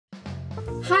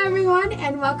Hi everyone,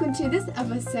 and welcome to this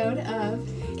episode of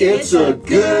It's a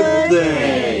Good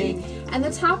Thing! And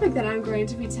the topic that I'm going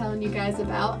to be telling you guys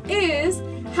about is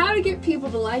how to get people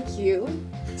to like you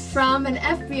from an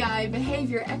FBI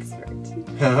behavior expert.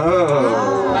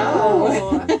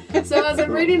 Oh! So as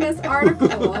I'm reading this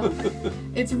article,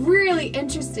 it's really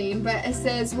interesting, but it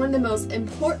says one of the most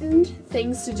important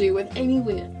things to do with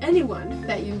anyone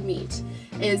that you meet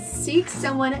is seek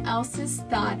someone else's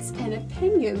thoughts and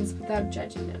opinions without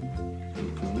judging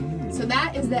them. So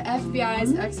that is the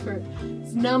FBI's expert's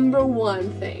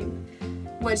 #1 thing,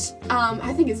 which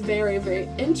I think is very, very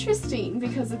interesting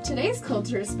because of today's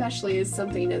culture, especially, is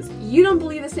something as you don't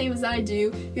believe the same as I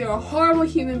do, you're a horrible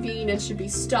human being and should be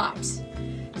stopped.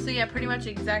 So yeah, pretty much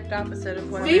the exact opposite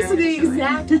of what basically the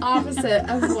exact opposite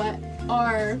of what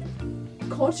our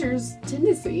culture's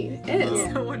tendency is.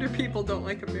 No wonder people don't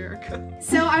like America.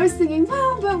 So I was thinking,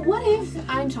 well, but what if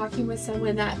I'm talking with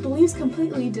someone that believes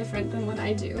completely different than what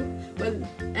I do?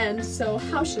 And so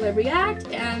how should I react?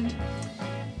 And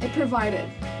it provided.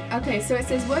 Okay, so it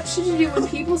says, what should you do when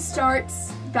people start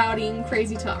spouting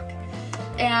crazy talk?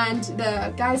 And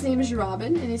the guy's name is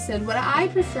Robin, and he said, what I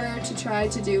prefer to try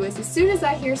to do is as soon as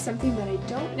I hear something that I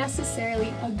don't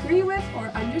necessarily agree with or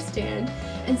understand,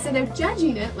 instead of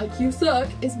judging it like you suck,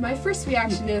 is my first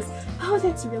reaction is, oh,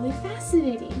 that's really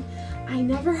fascinating. I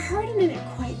never heard of it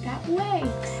quite that way.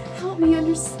 Help me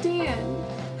understand.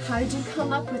 How did you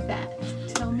come up with that?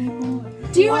 Tell me more.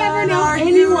 Do you ever know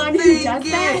anyone who does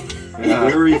that?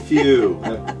 Very few.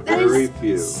 Very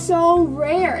few. So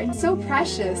rare and so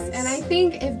precious. And I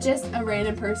think if just a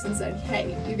random person said,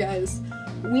 hey, you guys,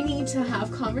 we need to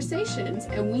have conversations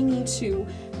and we need to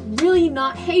really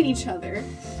not hate each other,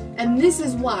 and this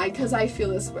is why, because I feel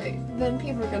this way, then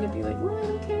people are going to be like, well,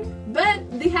 okay.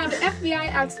 But they have an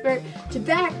FBI expert to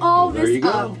back all this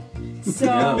up.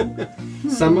 So,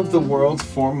 some of the world's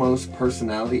foremost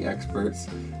personality experts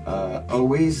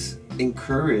always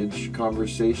encourage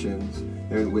conversations.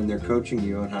 When they're coaching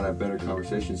you on how to have better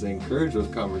conversations, they encourage those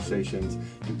conversations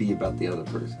to be about the other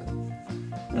person.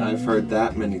 And I've heard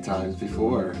that many times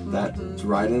before. That's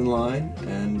right in line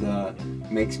and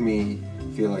makes me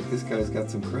feel like this guy's got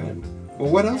some cred.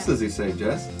 Well, what else does he say,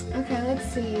 Jess? Okay, let's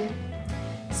see.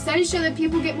 Studies show that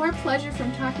people get more pleasure from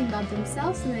talking about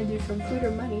themselves than they do from food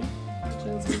or money.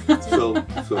 So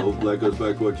that goes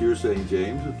back to what you're saying,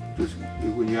 James. Just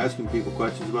when you're asking people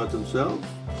questions about themselves,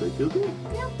 they feel good.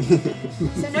 Yeah.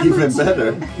 So Even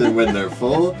better than when they're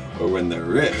full or when they're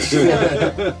rich.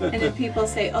 And then people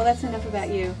say, oh, that's enough about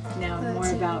you. Now more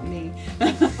about me.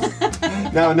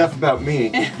 Now enough about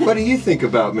me. What do you think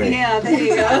about me? Yeah, there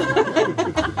you go.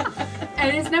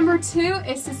 And it's #2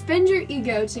 is suspend your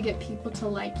ego to get people to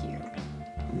like you.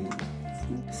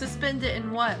 Suspend it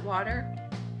in what? Water?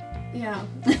 Yeah.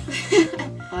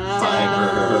 Oh.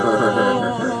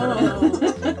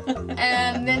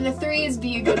 And then the 3 is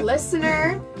be a good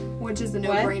listener, which is a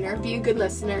no-brainer. Be a good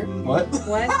listener. What?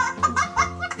 What?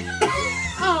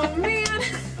 Oh man.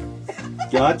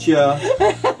 Gotcha.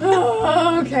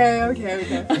 Oh, okay.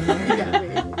 You got me.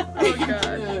 Oh god.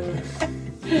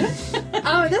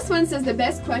 Oh, this one says the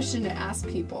best question to ask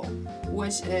people,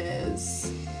 which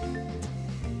is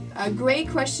a great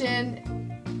question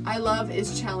I love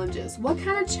is challenges. What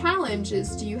kind of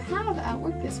challenges do you have at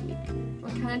work this week?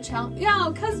 What kind of challenge? Yeah,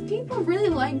 because people really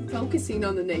like focusing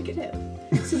on the negative.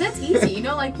 So that's easy, you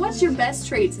know, like what's your best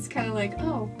traits? It's kind of like,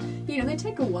 oh, you know, they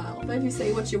take a while. But if you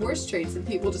say what's your worst traits, and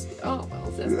people just, oh, well,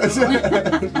 that's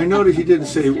I noticed he didn't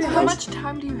say How much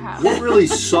time do you have? what really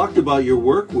sucked about your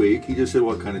work week. He just said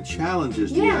what kind of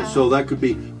challenges do you have. So that could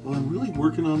be, well, I'm really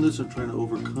working on this. I'm trying to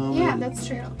overcome it. Yeah, that's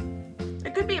true.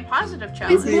 It could be a positive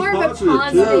challenge. It's more of a positive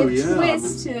positive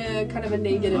twist to kind of a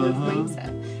negative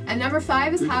mindset. And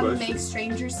 #5 is how to make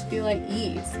strangers feel at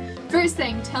ease. First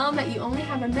thing, tell them that you only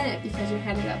have a minute because you're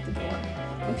headed out the door.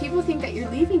 When people think that you're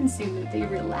leaving soon, that they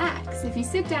relax. If you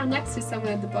sit down next to someone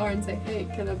at the bar and say, hey,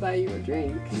 can I buy you a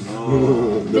drink?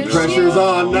 Oh, the pressure's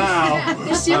on now. Yeah,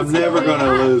 the shields I'm never go going to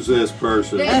way lose this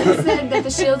person. They said that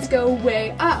the shields go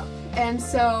way up. And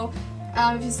so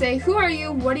if you say, who are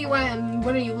you, what do you want, and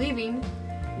when are you leaving?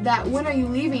 That when are you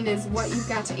leaving is what you've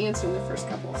got to answer in the first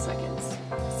couple of seconds.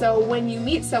 So when you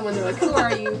meet someone, they're like, who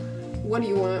are you? What do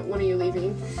you want? When are you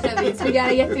leaving? That means we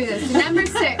gotta get through this.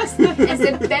 #6 is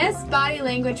the best body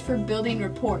language for building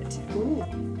rapport. Ooh.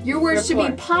 Your words should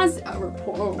be positive.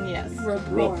 Rapport. Yes.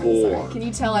 Rapport. Sorry. Can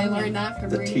you tell I learned that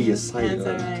from The reading? T is silent.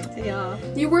 That's alright. Yeah.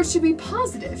 Your words should be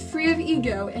positive, free of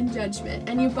ego and judgment,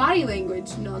 and your body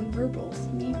language, non-verbals,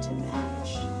 need to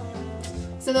match.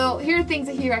 So here are things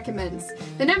that he recommends.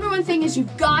 The #1 thing is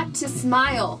you've got to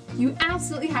smile. You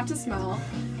absolutely have to smile.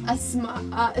 A smile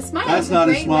That's is a not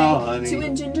a great smile, way honey. to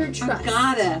engender trust.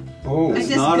 Gotta. Oh, I It's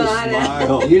just not a got it.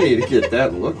 smile. you need to get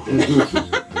that looked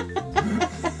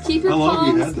at. Keep your How long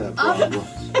have you palms had that up.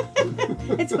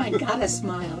 problem? It's my gotta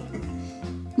smile.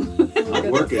 It's not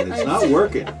working. It's not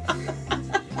working.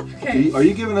 Okay. Are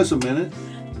you giving us a minute?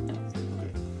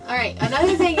 All right.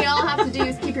 Another thing you all have to do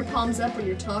is keep your palms up when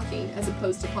you're talking, as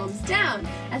opposed to palms down.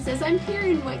 That says, I'm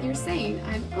hearing what you're saying.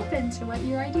 I'm open to what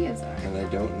your ideas are. And I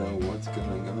don't know what's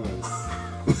going on.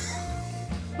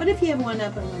 What if you have one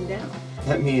up and one down?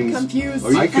 That means Confused.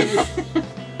 Are you I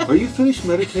could. Are you finished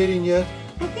meditating yet?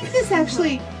 I think this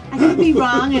actually, I could be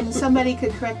wrong and somebody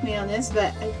could correct me on this,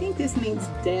 but I think this means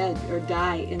dead or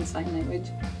die in sign language.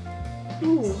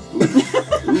 Ooh.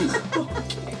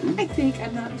 I think,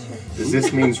 I'm not sure. Does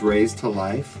this means raised to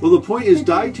life? Well, the point is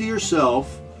die to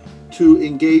yourself to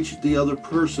engage the other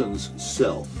person's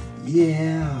self.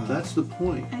 Yeah. That's the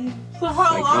point. So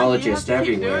how Psychologists long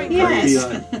do you have to keep everywhere. doing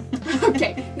Yes. Yeah.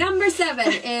 Okay. Number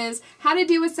 7 is how to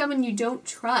deal with someone you don't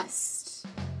trust.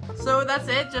 that? So that's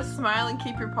it? Just smile and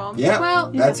keep your palms Yeah.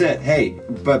 Well, That's it. Hey,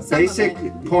 but Some of basic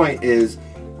point is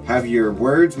have your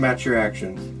words match your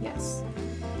actions. yes.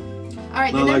 All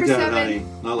right. Not The like number that, 7 honey.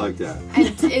 Not like that.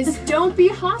 is don't be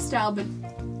hostile, but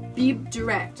be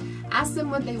direct. Ask them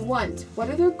what they want. What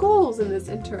are their goals in this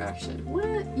interaction? What?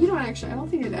 You don't actually, I don't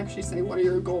think it'd actually say, what are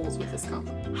your goals with this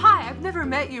conversation? Hi, I've never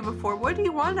met you before. What do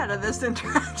you want out of this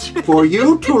interaction? For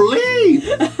you to leave.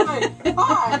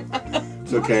 Hi.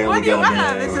 It's okay, I What only do you got a want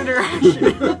out of minute this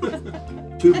anyway.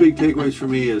 interaction? 2 big takeaways for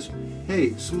me is,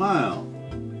 hey, smile.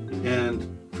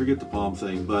 And forget the palm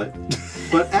thing, but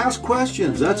ask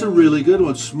questions. That's a really good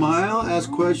one. Smile, ask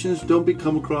questions. Don't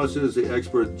come across as the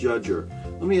expert judger.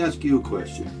 Let me ask you a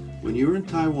question. When you were in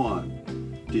Taiwan,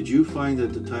 did you find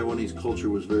that the Taiwanese culture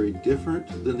was very different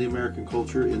than the American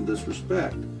culture in this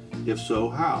respect? If so,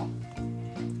 how?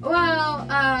 Well,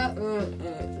 a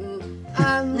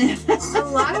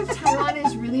lot of Taiwan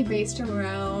is really based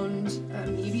around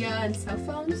media and cell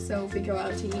phones. So if we go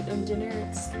out to eat on dinner,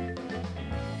 it's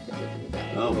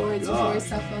Oh my it's gosh. always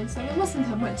cell phone. So there wasn't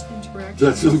that much interaction.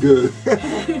 That's so good.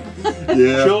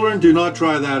 Yeah. Children, do not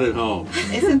try that at home.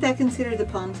 Isn't that considered the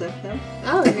palms up though?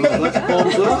 Oh, there you Let's go.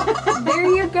 palms up. There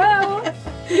you go.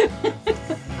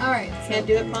 All right. Can't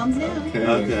do it palms down.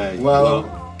 Okay.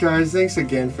 Well, guys, thanks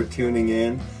again for tuning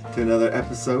in to another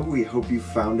episode. We hope you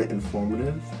found it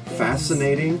informative,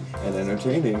 fascinating, and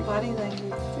entertaining. Body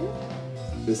language.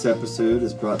 This episode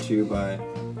is brought to you by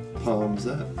Palms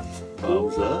Up.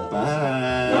 Palms up.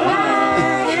 Bye.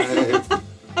 Bye.